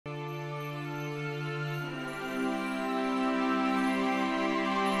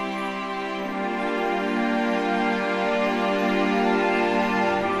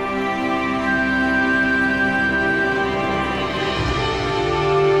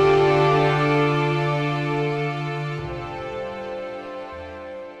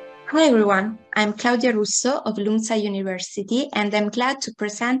Hi everyone, I'm Claudia Russo of LUMSA University, and I'm glad to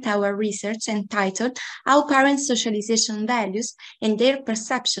present our research entitled How Parents' Socialization Values and Their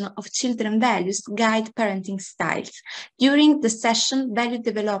Perception of Children Values Guide Parenting Styles during the session Value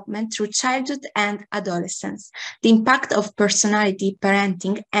Development Through Childhood and Adolescence, the Impact of Personality,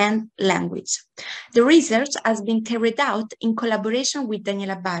 Parenting and Language. The research has been carried out in collaboration with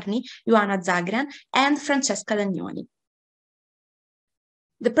Daniela Barni, Ioana Zagran, and Francesca Dagnoni.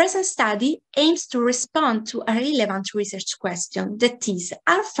 The present study aims to respond to a relevant research question, that is,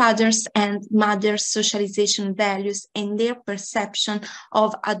 are fathers' and mothers' socialization values and their perception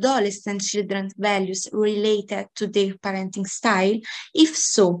of adolescent children's values related to their parenting style? If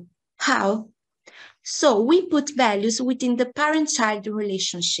so, how? So we put values within the parent-child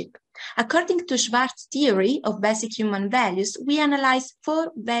relationship. According to Schwartz's theory of basic human values, we analyze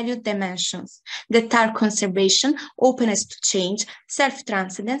 4 value dimensions that are conservation, openness to change,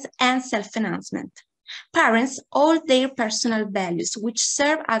 self-transcendence, and self-enhancement. Parents hold their personal values, which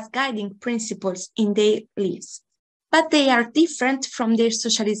serve as guiding principles in their lives. But they are different from their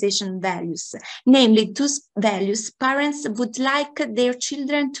socialization values, namely those values parents would like their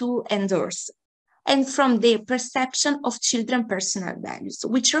children to endorse, and from their perception of children's personal values,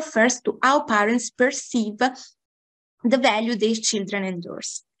 which refers to how parents perceive the value their children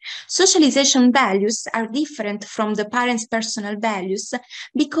endorse. Socialization values are different from the parents' personal values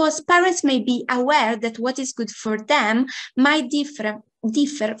because parents may be aware that what is good for them might differ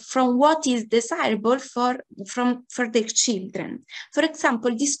from what is desirable for their children. For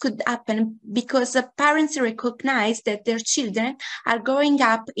example, this could happen because parents recognize that their children are growing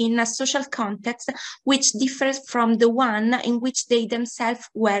up in a social context which differs from the one in which they themselves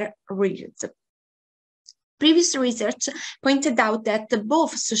were raised. Previous research pointed out that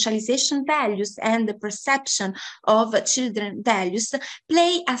both socialization values and the perception of children values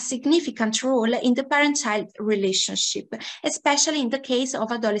play a significant role in the parent-child relationship, especially in the case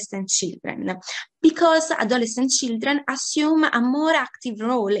of adolescent children, because adolescent children assume a more active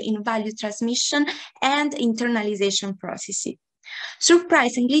role in value transmission and internalization processes.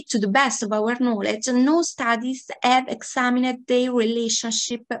 Surprisingly, to the best of our knowledge, no studies have examined their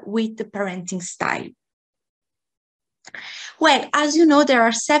relationship with the parenting style. Well, as you know, there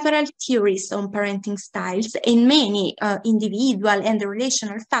are several theories on parenting styles, and many individual and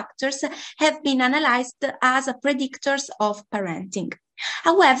relational factors have been analyzed as predictors of parenting.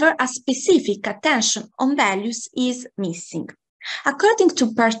 However, a specific attention on values is missing. According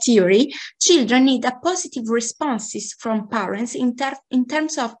to PAR theory, children need a positive responses from parents in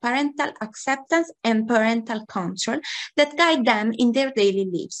terms of parental acceptance and parental control that guide them in their daily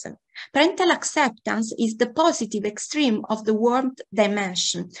lives. Parental acceptance is the positive extreme of the warmth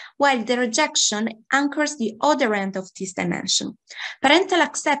dimension, while the rejection anchors the other end of this dimension. Parental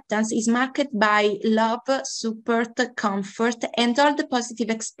acceptance is marked by love, support, comfort, and all the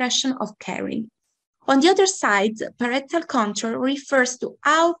positive expression of caring. On the other side, parental control refers to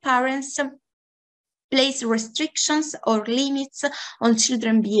how parents place restrictions or limits on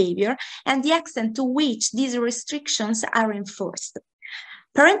children's behavior and the extent to which these restrictions are enforced.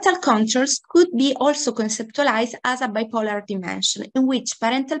 Parental controls could be also conceptualized as a bipolar dimension, in which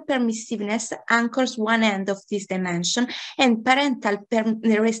parental permissiveness anchors one end of this dimension and parental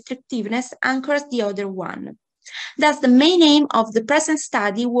restrictiveness anchors the other one. Thus, the main aim of the present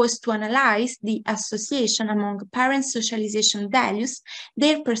study was to analyze the association among parents' socialization values,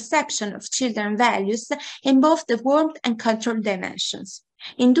 their perception of children's values, in both the warmth and control dimensions.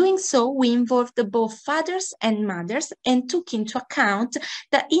 In doing so, we involved both fathers and mothers and took into account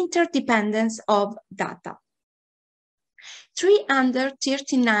the interdependence of data.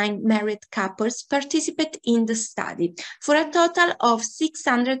 339 married couples participated in the study, for a total of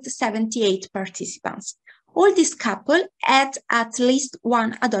 678 participants. All these couples had at least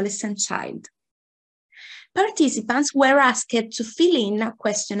one adolescent child. Participants were asked to fill in a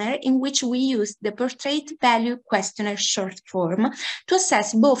questionnaire in which we used the Portrait Value Questionnaire short form to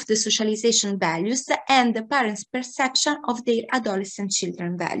assess both the socialization values and the parents' perception of their adolescent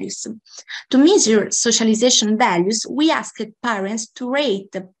children values. To measure socialization values, we asked parents to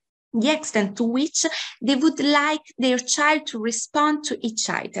rate the extent to which they would like their child to respond to each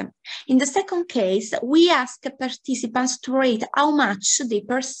item. In the second case, we asked participants to rate how much they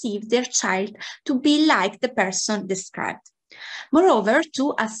perceive their child to be like the person described. Moreover,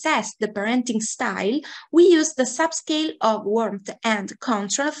 to assess the parenting style, we used the subscale of warmth and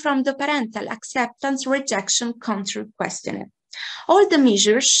control from the Parental Acceptance Rejection Control Questionnaire. All the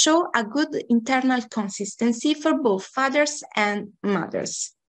measures show a good internal consistency for both fathers and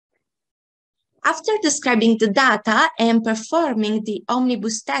mothers. After describing the data and performing the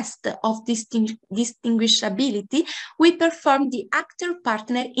omnibus test of distinguishability, we performed the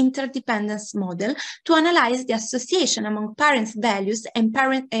actor-partner interdependence model to analyze the association among parents' values and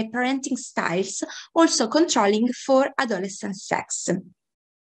parenting styles, also controlling for adolescent sex.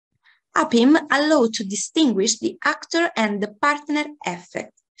 APIM allowed to distinguish the actor and the partner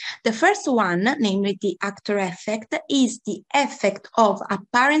effect. The first one, namely the actor effect, is the effect of a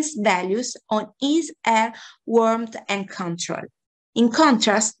parent's values on his, her, warmth, and control. In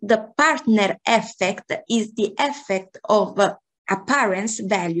contrast, the partner effect is the effect of a parent's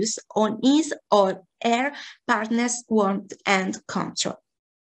values on his or her partner's warmth and control.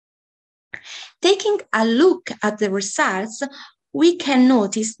 Taking a look at the results, we can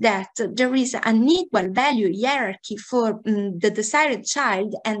notice that there is an equal value hierarchy for the desired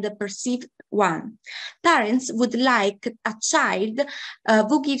child and the perceived one. Parents would like a child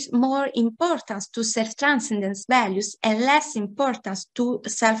who gives more importance to self-transcendence values and less importance to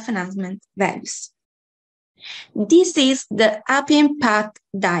self-enhancement values. This is the APIM path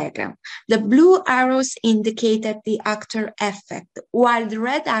diagram. The blue arrows indicated the actor effect, while the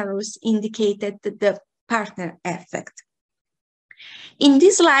red arrows indicated the partner effect. In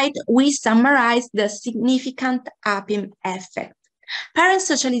this slide, we summarize the significant APIM effect. Parent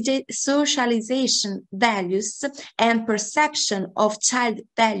socialization values and perception of child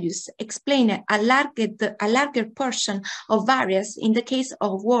values explain a larger portion of variance in the case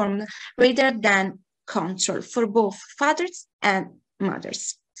of warmth rather than control for both fathers and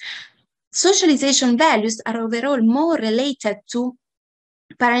mothers. Socialization values are overall more related to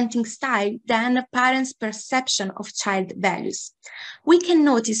parenting style than parents' perception of child values. We can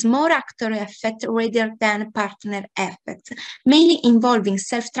notice more actor effect rather than partner effect, mainly involving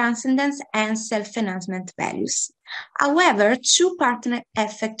self-transcendence and self-enhancement values. However, two partner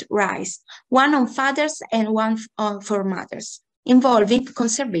effects rise, one on fathers and one for mothers, involving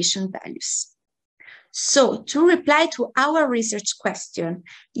conservation values. So, to reply to our research question,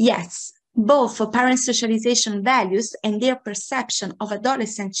 yes, both parent socialization values and their perception of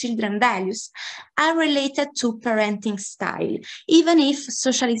adolescent children values are related to parenting style, even if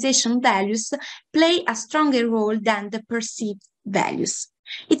socialization values play a stronger role than the perceived values.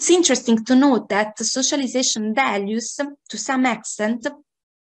 It's interesting to note that socialization values, to some extent,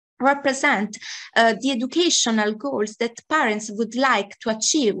 represent the educational goals that parents would like to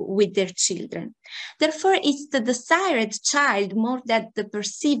achieve with their children. Therefore, it's the desired child more than the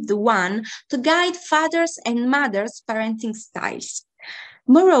perceived one to guide fathers and mothers' parenting styles.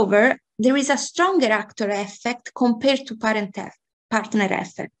 Moreover, there is a stronger actor effect compared to partner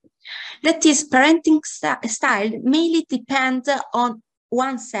effect. That is, parenting style mainly depends on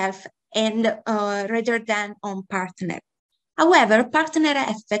oneself and rather than on partner. However, partner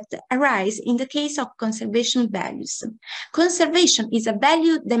effect arise in the case of conservation values. Conservation is a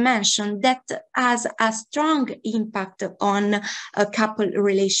value dimension that has a strong impact on couple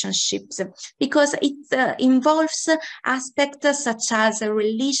relationships because it involves aspects such as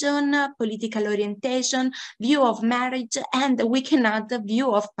religion, political orientation, view of marriage, and we can add the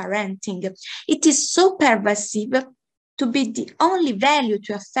view of parenting. It is so pervasive to be the only value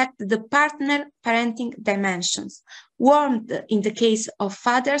to affect the partner parenting dimensions, warmth in the case of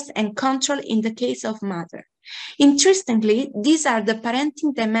fathers and control in the case of mother. Interestingly, these are the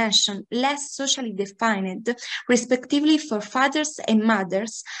parenting dimensions less socially defined, respectively for fathers and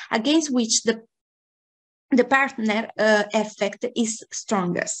mothers, against which the partner effect is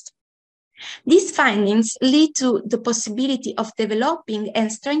strongest. These findings lead to the possibility of developing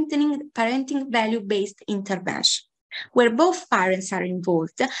and strengthening parenting value-based intervention, where both parents are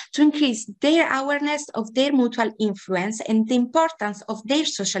involved to increase their awareness of their mutual influence and the importance of their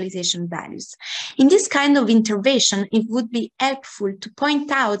socialization values. In this kind of intervention, it would be helpful to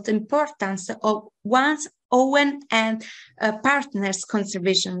point out the importance of one's own and partner's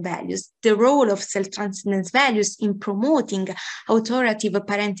conservation values, the role of self-transcendence values in promoting authoritative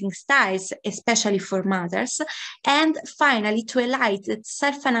parenting styles, especially for mothers, and finally to highlight that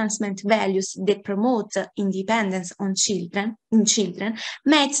self-enhancement values that promote independence in children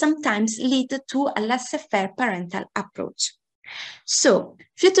may sometimes lead to a laissez-faire parental approach. So,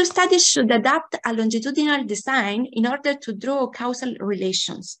 future studies should adapt a longitudinal design in order to draw causal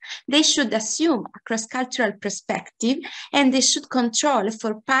relations. They should assume a cross-cultural perspective, and they should control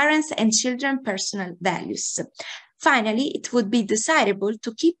for parents and children personal values. Finally, it would be desirable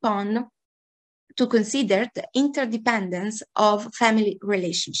to keep on to consider the interdependence of family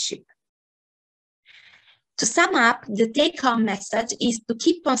relationship. To sum up, the take-home message is to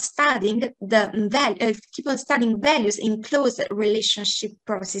keep on studying values in close relationship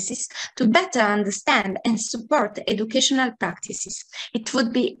processes to better understand and support educational practices. It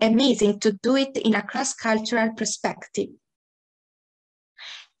would be amazing to do it in a cross-cultural perspective.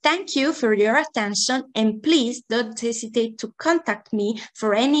 Thank you for your attention, and please don't hesitate to contact me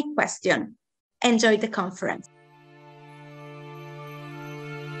for any question. Enjoy the conference.